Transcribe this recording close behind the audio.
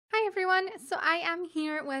everyone, so I am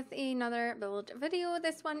here with another build video.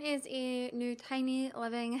 This one is a new tiny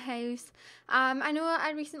living house. I know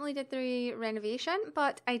I recently did the renovation,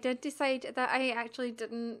 but I did decide that I actually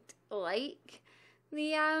didn't like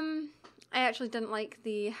the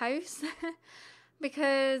house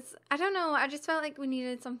because I don't know, I just felt like we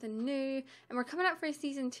needed something new, and we're coming up for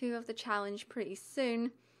season 2 of the challenge pretty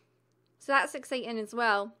soon, so that's exciting as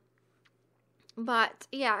well. But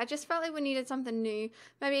yeah, I just felt like we needed something new,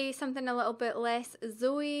 maybe something a little bit less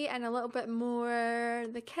Zoe and a little bit more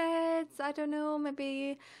the kids. I don't know,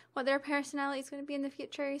 maybe what their personality is going to be in the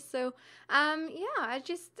future. So yeah, I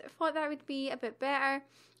just thought that would be a bit better,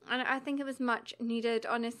 and I think it was much needed,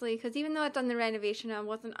 honestly, because even though I'd done the renovation, I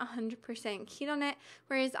wasn't 100% keen on it,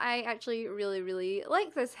 whereas I actually really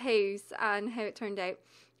like this house and how it turned out.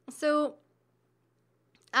 So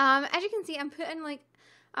as you can see, I'm putting like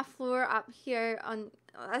a floor up here on,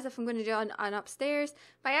 as if I'm going to do on upstairs,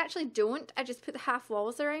 but I actually don't. I just put the half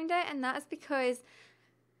walls around it, and that's because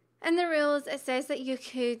in the rules it says that you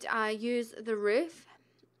could use the roof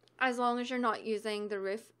as long as you're not using the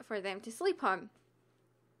roof for them to sleep on.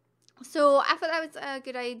 So I thought that was a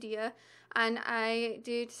good idea, and I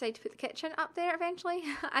do decide to put the kitchen up there eventually.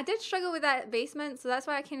 I did struggle with that basement, so that's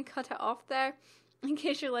why I kind of cut it off there, in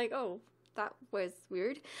case you're like, oh, that was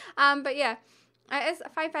weird. But yeah, it is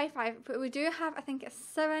 5 by 5, but we do have, I think,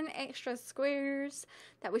 7 extra squares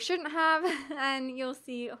that we shouldn't have, and you'll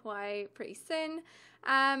see why pretty soon.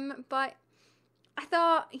 But I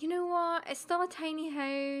thought, you know what, it's still a tiny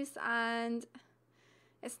house, and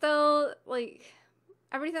it's still, like,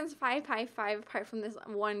 everything's 5 by 5 apart from this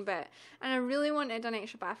one bit, and I really wanted an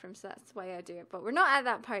extra bathroom, so that's why I do it. But we're not at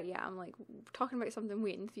that part yet. I'm like talking about something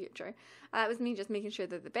way in the future. That was me just making sure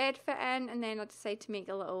that the bed fit in, and then I decided to make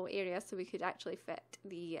a little area so we could actually fit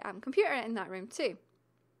the computer in that room too.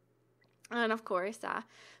 And of course,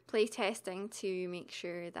 play testing to make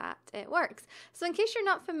sure that it works. So in case you're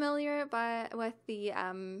not familiar with the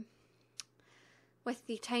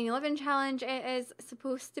Tiny Living Challenge, it is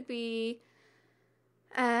supposed to be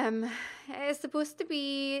what am I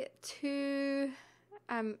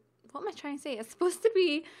trying to say? It's supposed to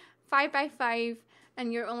be 5 by 5,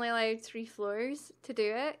 and you're only allowed 3 floors to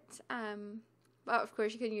do it. But of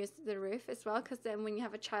course you can use the roof as well, because then when you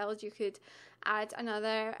have a child you could add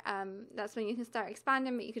another, that's when you can start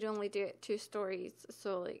expanding, but you could only do it 2 stories.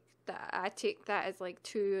 So like that, I take that as like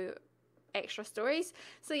 2 extra stories.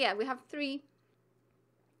 So yeah, we have 3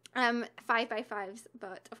 5 by 5s,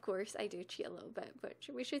 but of course I do cheat a little bit, but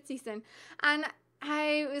we should see soon. And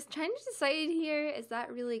I was trying to decide here, is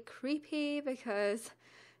that really creepy? Because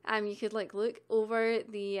you could like look over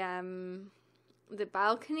the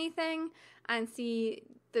balcony thing and see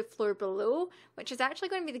the floor below, which is actually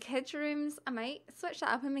going to be the kids' rooms. I might switch that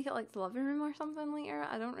up and make it like the living room or something later.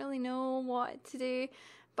 I don't really know what to do,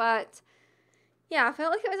 but yeah, I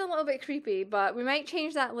felt like it was a little bit creepy, but we might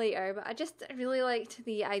change that later. But I just really liked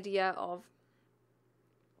the idea of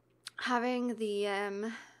having the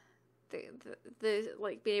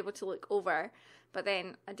like being able to look over. But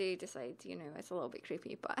then I do decide, you know, it's a little bit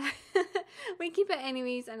creepy, but we keep it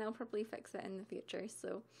anyways, and I'll probably fix it in the future.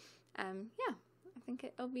 So yeah, I think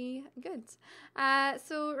it'll be good.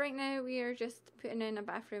 So right now we are just putting in a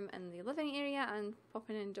bathroom in the living area and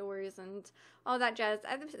popping in doors and all that jazz.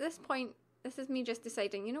 At this point, this is me just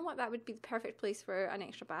deciding, you know what, that would be the perfect place for an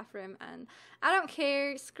extra bathroom, and I don't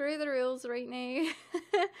care, screw the rules right now.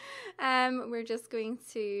 We're just going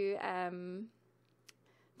to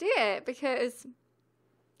do it because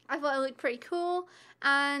I thought it looked pretty cool,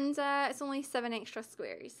 and it's only 7 extra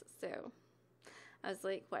squares, so I was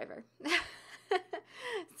like, whatever.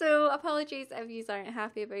 So apologies if you aren't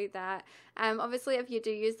happy about that. Obviously if you do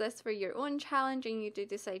use this for your own challenge and you do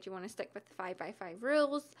decide you want to stick with the 5 by 5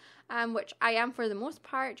 rules, which I am for the most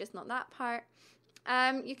part, just not that part,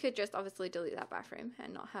 you could just obviously delete that bathroom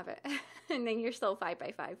and not have it, and then you're still 5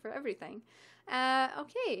 by 5 for everything.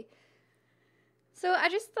 Okay, so I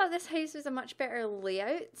just thought this house was a much better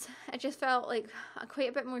layout. It just felt like quite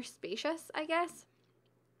a bit more spacious, I guess.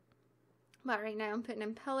 But right now I'm putting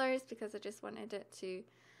in pillars because I just wanted it to,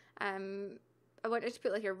 I wanted to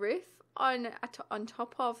put like a roof on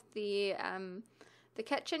top of the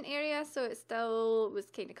kitchen area, so it still was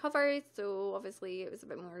kind of covered. So obviously it was a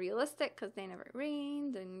bit more realistic, because then if it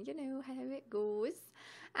rained, and you know how it goes.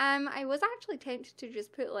 I was actually tempted to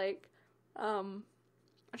just put like,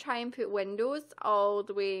 try and put windows all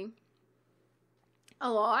the way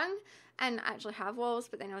along and actually have walls,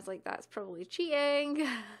 but then I was like, that's probably cheating.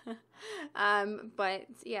 But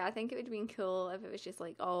yeah, I think it would have been cool if it was just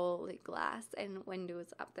like all like glass and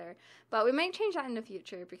windows up there, but we might change that in the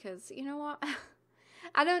future, because you know what,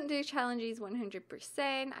 I don't do challenges 100%.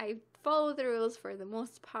 I follow the rules for the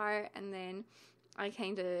most part, and then I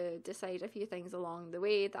kind of decide a few things along the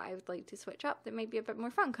way that I would like to switch up that might be a bit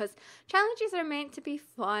more fun, because challenges are meant to be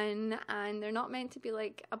fun and they're not meant to be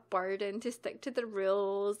like a burden to stick to the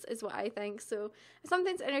rules, is what I think. So if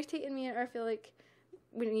something's irritating me, or I feel like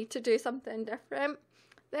we need to do something different,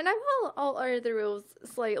 then I will alter the rules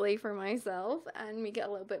slightly for myself and make it a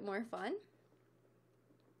little bit more fun.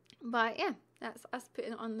 But yeah, that's us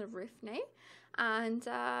putting it on the roof now. And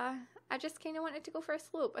I just kind of wanted to go for a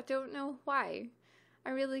slope. I don't know why.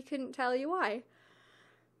 I really couldn't tell you why.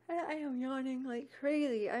 I am yawning like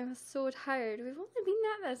crazy. I'm so tired. We've only been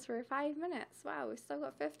at this for 5 minutes. Wow, we've still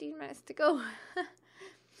got 15 minutes to go.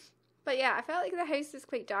 But yeah, I felt like the house is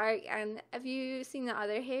quite dark. And have you seen the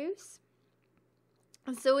other house?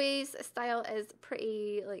 Zoe's style is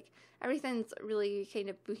pretty, like, everything's really kind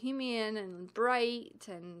of bohemian and bright,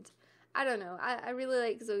 and I don't know. I really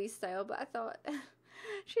like Zoe's style, but I thought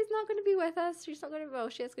she's not going to be with us. She's not going to, well,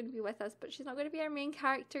 she is going to be with us, but she's not going to be our main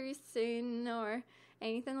character soon or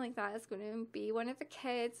anything like that. It's going to be one of the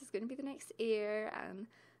kids. It's going to be the next heir, and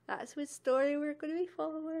that's what story we're going to be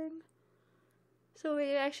following. So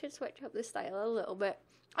maybe I should switch up the style a little bit.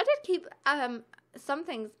 I did keep some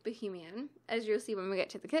things bohemian, as you'll see when we get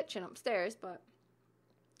to the kitchen upstairs, but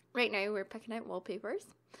right now we're picking out wallpapers.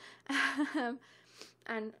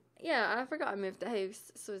 And yeah, I forgot I moved the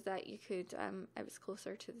house so that you could, it was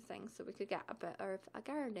closer to the thing, so we could get a bit of a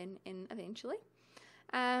garden in eventually.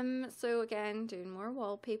 So again, doing more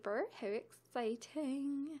wallpaper. How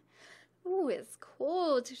exciting. Oh, it's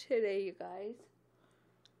cold today, you guys.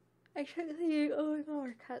 I took the, oh my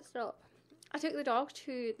god, I can't stop. I took the dog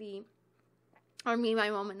to me, my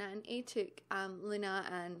mum and Nanny took Luna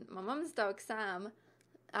and my mum's dog Sam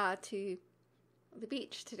to the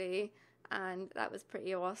beach today, and that was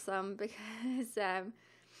pretty awesome because I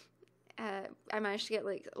managed to get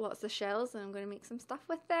like lots of shells, and I'm going to make some stuff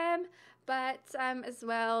with them. But as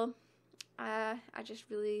well, I just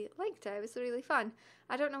really liked it. It was really fun.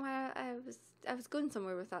 I don't know why I was going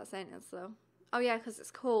somewhere with that sentence though. Oh yeah, because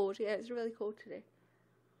it's cold. Yeah, it's really cold today.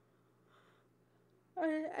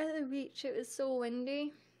 At the beach, it was so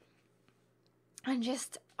windy, and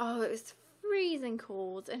just, oh, it was freezing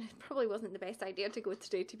cold, and it probably wasn't the best idea to go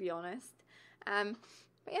today, to be honest. But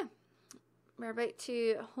yeah, we're about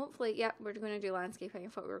to, hopefully, yeah, we're going to do landscaping. I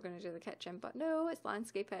thought we were going to do the kitchen, but no, it's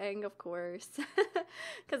landscaping, of course,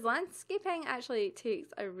 because landscaping actually takes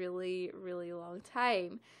a really, really long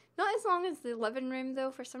time. Not as long as the living room, though.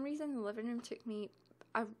 For some reason, the living room took me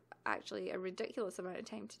actually a ridiculous amount of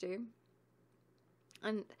time to do.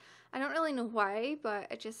 And I don't really know why, but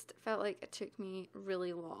it just felt like it took me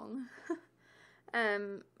really long,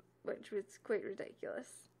 which was quite ridiculous.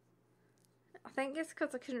 I think it's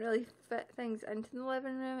because I couldn't really fit things into the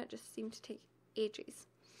living room. It just seemed to take ages.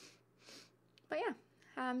 But yeah,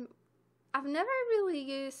 I've never really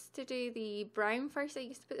used to do the brown first. I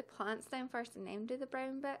used to put the plants down first and then do the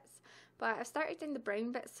brown bits. But I've started doing the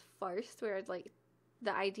brown bits first, where I'd like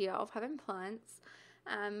the idea of having plants.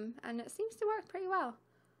 And it seems to work pretty well.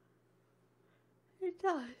 It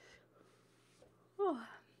does. Oh.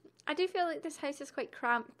 I do feel like this house is quite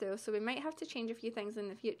cramped though, so we might have to change a few things in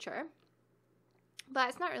the future. But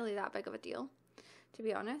it's not really that big of a deal, to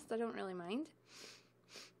be honest. I don't really mind.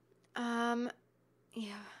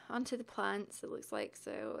 Yeah, onto the plants, it looks like.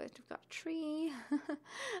 So we've got a tree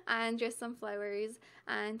and just some flowers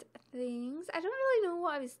and things. I don't really know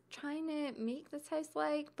what I was trying to make this house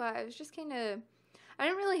like, but I was just kind of, I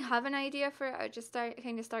didn't really have an idea for it. I just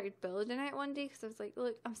started building it one day because I was like,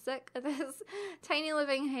 look, I'm sick of this tiny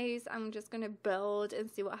living house. I'm just going to build and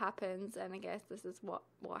see what happens. And I guess this is what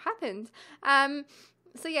happened.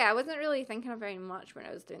 So yeah, I wasn't really thinking of very much when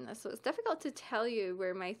I was doing this. So it's difficult to tell you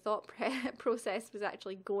where my thought process was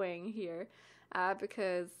actually going here,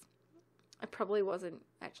 because I probably wasn't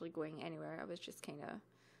actually going anywhere. I was just kind of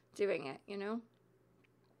doing it, you know.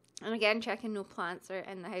 And again, checking no plants are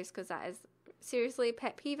in the house, because that is seriously a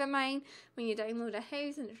pet peeve of mine. When you download a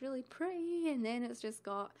house and it's really pretty, and then it's just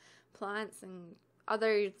got plants and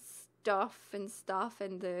other stuff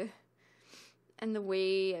in the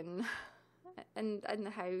way and in the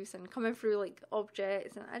house and coming through like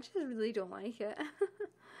objects, and I just really don't like it.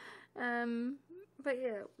 But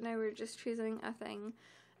yeah, now we're just choosing a thing.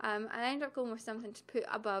 I ended up going with something to put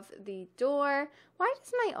above the door. Why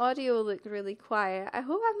does my audio look really quiet? I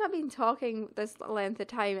hope I've not been talking this length of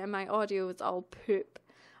time and my audio is all poop.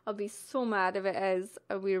 I'll be so mad if it is.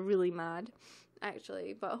 We're really mad,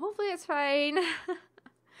 actually, but hopefully it's fine.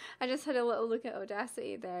 I just had a little look at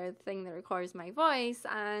Audacity there, the thing that records my voice,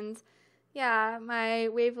 and yeah, my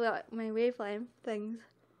wavelength things.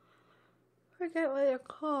 Forget what they're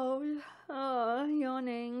called. Oh,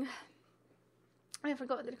 yawning. I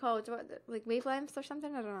forgot what they're called. What, like wavelengths or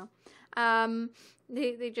something? I don't know.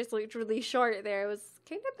 They just looked really short there. I was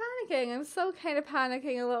kind of panicking. I'm still kind of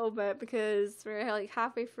panicking a little bit because we're like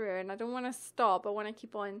halfway through and I don't want to stop. I want to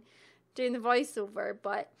keep on doing the voiceover,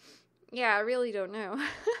 but yeah, I really don't know.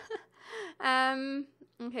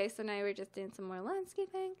 Okay, so now we're just doing some more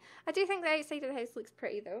landscaping. I do think the outside of the house looks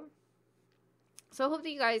pretty though. So I hope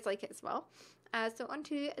that you guys like it as well. So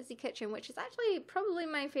onto the kitchen, which is actually probably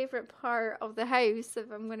my favourite part of the house,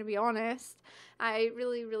 if I'm going to be honest. I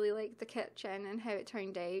really, really like the kitchen and how it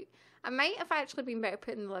turned out. I might have actually been better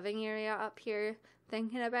putting the living area up here,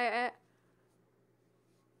 thinking about it.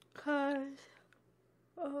 Cause,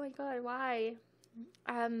 oh my god, why?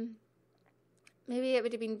 Maybe it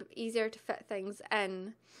would have been easier to fit things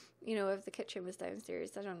in, you know, if the kitchen was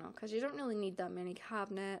downstairs. I don't know, because you don't really need that many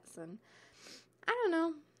cabinets, and I don't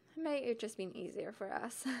know. It might have just been easier for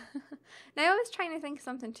us. Now I was trying to think of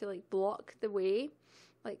something to like block the way,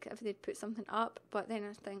 like if they'd put something up, but then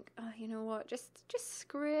I think, oh, you know what, just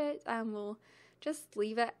screw it and we'll just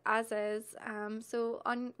leave it as is. So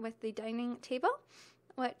on with the dining table,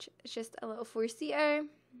 which is just a little 4-seater.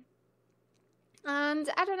 And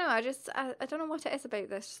I don't know, I don't know what it is about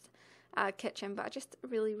this kitchen, but I just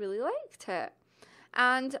really, really liked it.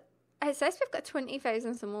 And it says we've got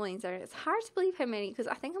 20,000 simoleons there. It's hard to believe how many, because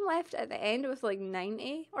I think I'm left at the end with like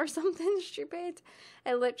 90 or something stupid.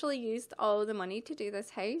 I literally used all the money to do this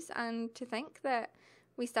house, and to think that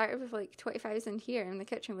we started with like 20,000 here and the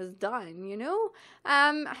kitchen was done, you know?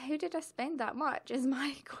 How did I spend that much is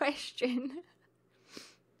my question.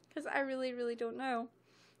 Because I really, really don't know.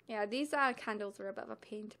 Yeah, these candles were a bit of a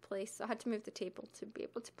pain to place, so I had to move the table to be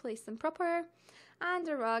able to place them proper. And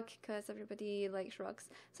a rug, because everybody likes rugs.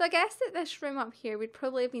 So I guess that this room up here would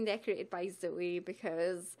probably have been decorated by Zoe,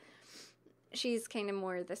 because she's kind of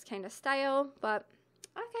more this kind of style, but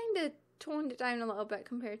I kind of toned it down a little bit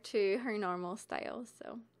compared to her normal style,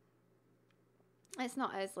 so it's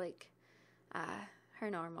not as like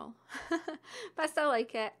her normal, but I still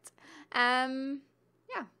like it.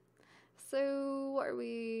 Yeah. So what are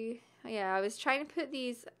we? Yeah, I was trying to put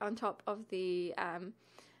these on top of the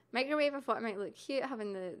microwave. I thought it might look cute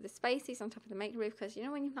having the spices on top of the microwave, because you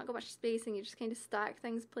know when you've not got much space and you just kind of stack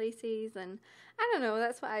things places, and I don't know,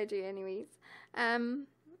 that's what I do anyways.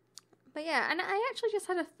 But yeah, and I actually just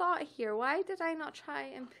had a thought here. Why did I not try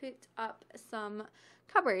and put up some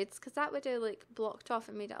cupboards? Because that would have like blocked off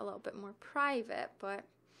and made it a little bit more private, but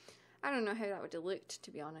I don't know how that would have looked,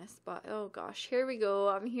 to be honest. But oh gosh, here we go.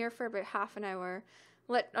 I'm here for about half an hour,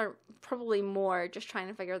 or probably more, just trying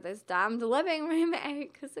to figure this damned living room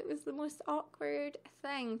out, because it was the most awkward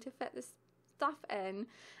thing to fit this stuff in,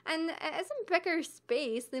 and it is a bigger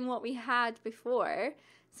space than what we had before,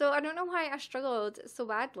 so I don't know why I struggled so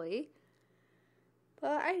badly,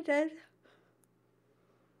 but I did.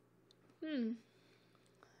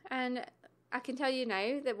 And I can tell you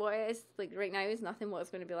now that what it is like right now is nothing what it's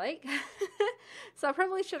going to be like. So I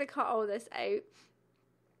probably should have cut all this out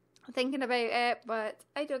thinking about it, but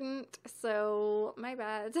I didn't, so my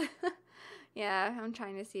bad. Yeah, I'm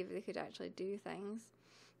trying to see if they could actually do things,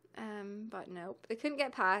 but nope, they couldn't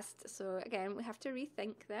get past, so again we have to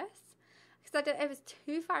rethink this, because it was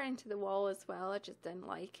too far into the wall as well. I just didn't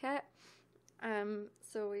like it.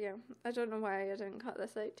 So yeah, I don't know why I didn't cut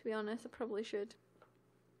this out, to be honest. I probably should.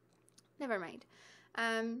 Never mind.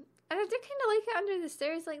 And I do kind of like it under the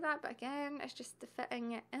stairs like that, but again, it's just the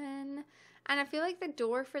fitting it in. And I feel like the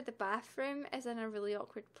door for the bathroom is in a really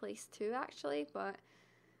awkward place too, actually, but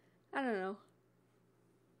I don't know.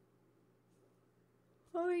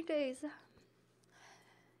 Oh my days.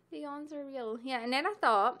 The yawns are real. Yeah, and then I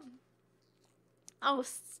thought I'll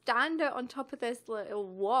stand it on top of this little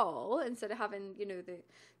wall instead of having, you know, the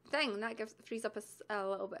thing that frees up a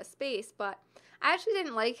little bit of space, but I actually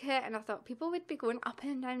didn't like it, and I thought people would be going up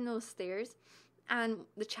and down those stairs, and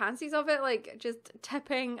the chances of it like just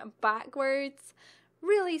tipping backwards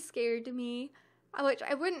really scared me, which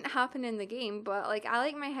it wouldn't happen in the game, but like I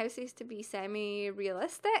like my houses to be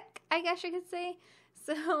semi-realistic, I guess you could say.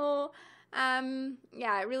 So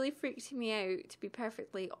yeah, it really freaked me out, to be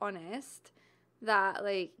perfectly honest, that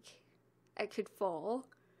like it could fall.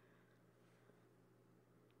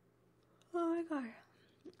 Oh my god,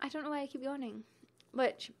 I don't know why I keep yawning.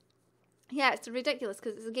 Which, yeah, it's ridiculous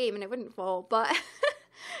because it's a game and it wouldn't fall, but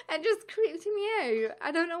it just creeped me out.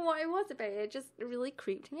 I don't know what it was about it. It just really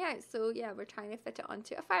creeped me out. So yeah, we're trying to fit it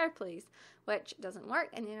onto a fireplace, which doesn't work.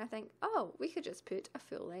 And then I think, oh, we could just put a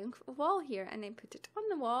full length wall here and then put it on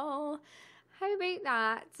the wall. how about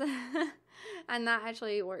that? And that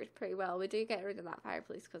actually worked pretty well. We do get rid of that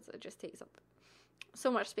fireplace because it just takes up so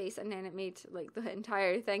much space, and then it made like the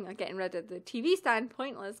entire thing of getting rid of the TV stand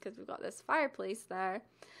pointless because we've got this fireplace there.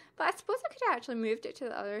 But I suppose I could have actually moved it to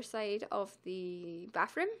the other side of the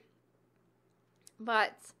bathroom,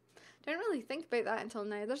 but don't really think about that until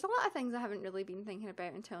now. There's a lot of things I haven't really been thinking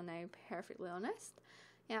about until now, perfectly honest.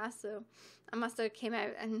 Yeah, so I must have came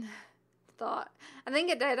out and thought, I think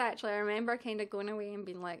it did actually. I remember kind of going away and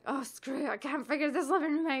being like, oh screw it, I can't figure this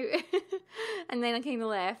living room out. And then I kind of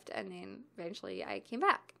left, and then eventually I came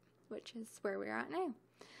back, which is where we're at now.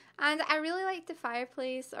 And I really liked the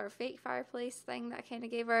fireplace, or fake fireplace thing that I kind of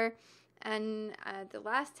gave her in the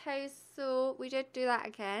last house, so we did do that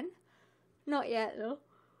again. Not yet though.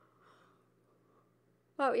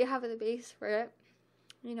 But we have the base for it,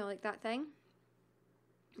 you know, like that thing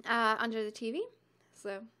under the TV.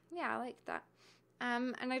 So yeah, I like that.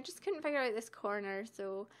 And I just couldn't figure out this corner,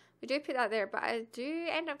 so we do put that there. But I do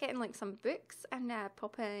end up getting like some books and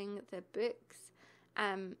popping the books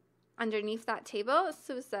underneath that table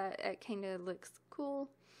so that it kind of looks cool.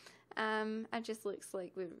 It just looks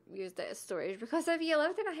like we've used it as storage, because if you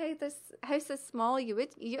lived in a house this small, you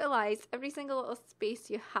would utilize every single little space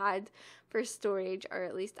you had for storage, or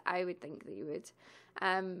at least I would think that you would.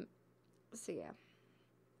 So yeah,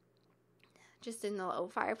 just in the little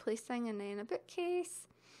fireplace thing, and then a bookcase.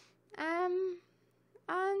 And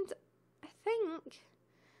I think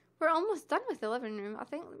we're almost done with the living room. I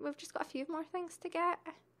think we've just got a few more things to get,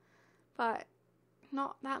 but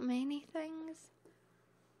not that many things.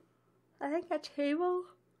 I think a table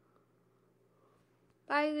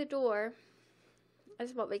by the door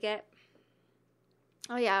is what we get.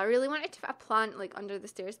 Oh yeah, I really wanted to put a plant like under the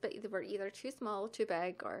stairs, but they were either too small, too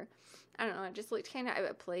big, or I don't know, it just looked kind of out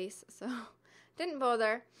of place, so didn't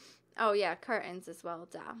bother. Oh yeah, curtains as well,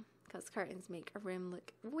 duh, because curtains make a room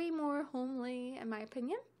look way more homely, in my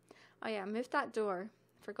opinion. Oh yeah, I moved that door.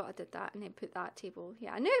 Forgot I did that, and then put that table.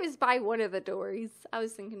 Yeah, I knew it was by one of the doors. I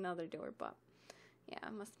was thinking another door, but yeah,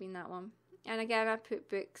 it must have been that one. And again, I put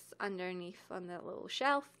books underneath on the little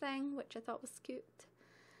shelf thing, which I thought was cute.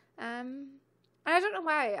 And I don't know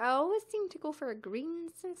why, I always seem to go for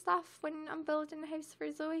greens and stuff when I'm building a house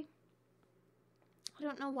for Zoe. I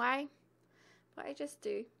don't know why, but I just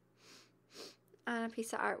do. And a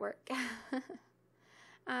piece of artwork.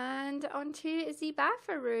 And onto the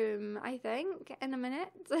bathroom, I think, in a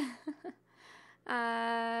minute.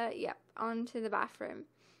 Yep, onto the bathroom.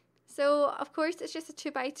 So, of course, it's just a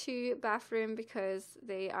 2x2 bathroom because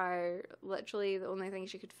they are literally the only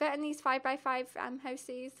things you could fit in these 5x5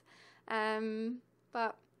 houses.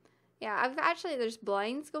 But, yeah, there's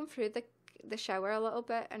blinds going through the shower a little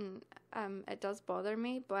bit, and it does bother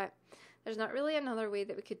me, but there's not really another way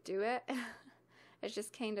that we could do it. It's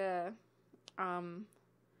just kind of,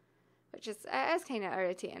 it is kind of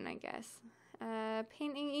irritating, I guess.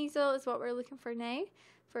 Painting easel is what we're looking for now.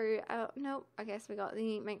 No, I guess we got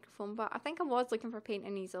the microphone, but I think I was looking for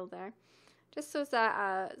painting easel there. Just so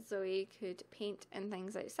that Zoe could paint and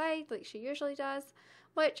things outside like she usually does.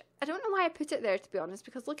 Which, I don't know why I put it there, to be honest,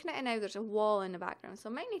 because looking at it now, there's a wall in the background, so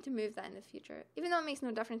I might need to move that in the future. Even though it makes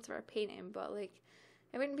no difference for our painting, but, like,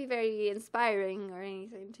 it wouldn't be very inspiring or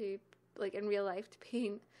anything to, like, in real life, to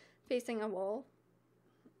paint facing a wall.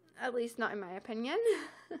 At least not in my opinion.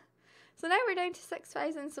 So now we're down to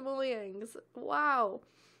 6,000 simoleons. Wow.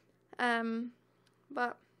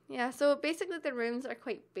 But yeah, so basically the rooms are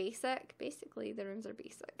quite basic.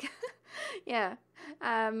 Yeah.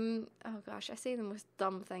 Oh gosh, I say the most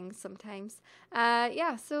dumb things sometimes.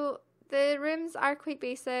 Yeah, so the rooms are quite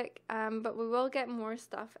basic, but we will get more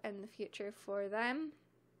stuff in the future for them.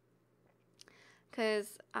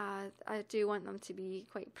 Because I do want them to be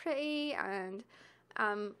quite pretty and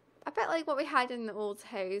a bit like what we had in the old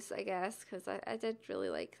house, I guess, because I did really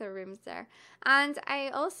like the rooms there. And I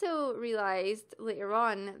also realised later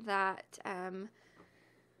on that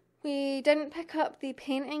we didn't pick up the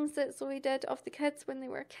paintings that Zoe did of the kids when they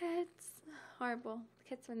were kids. Horrible. The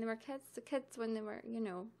kids when they were kids. The kids when they were, you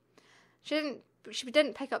know. She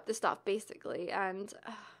didn't pick up the stuff, basically. And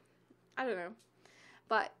I don't know.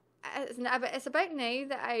 But it's about now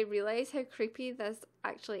that I realise how creepy this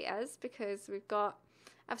actually is, because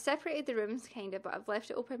I've separated the rooms kind of, but I've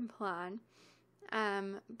left it open plan.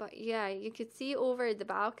 But yeah, you could see over the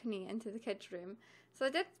balcony into the kids' room. So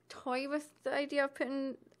I did toy with the idea of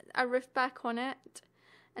putting a roof back on it.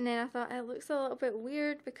 And then I thought it looks a little bit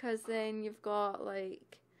weird because then you've got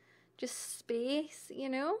like just space, you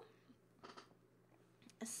know?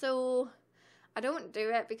 So I don't do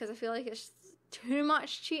it because I feel like it's too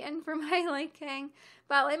much cheating for my liking.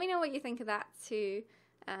 But let me know what you think of that too.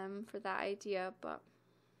 for that idea, but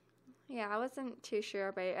yeah, I wasn't too sure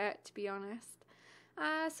about it, to be honest.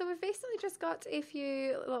 So we've basically just got a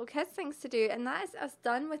few little kids things to do, and that is us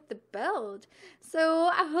done with the build. So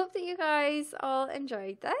I hope that you guys all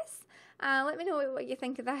enjoyed this. Let me know what you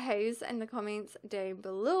think of the house in the comments down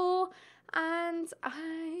below, and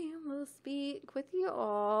I will speak with you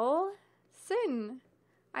all soon.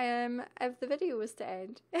 If the video was to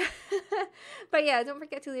end. But yeah, don't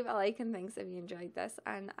forget to leave a like and things if you enjoyed this,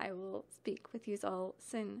 and I will speak with you all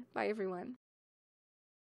soon. Bye everyone.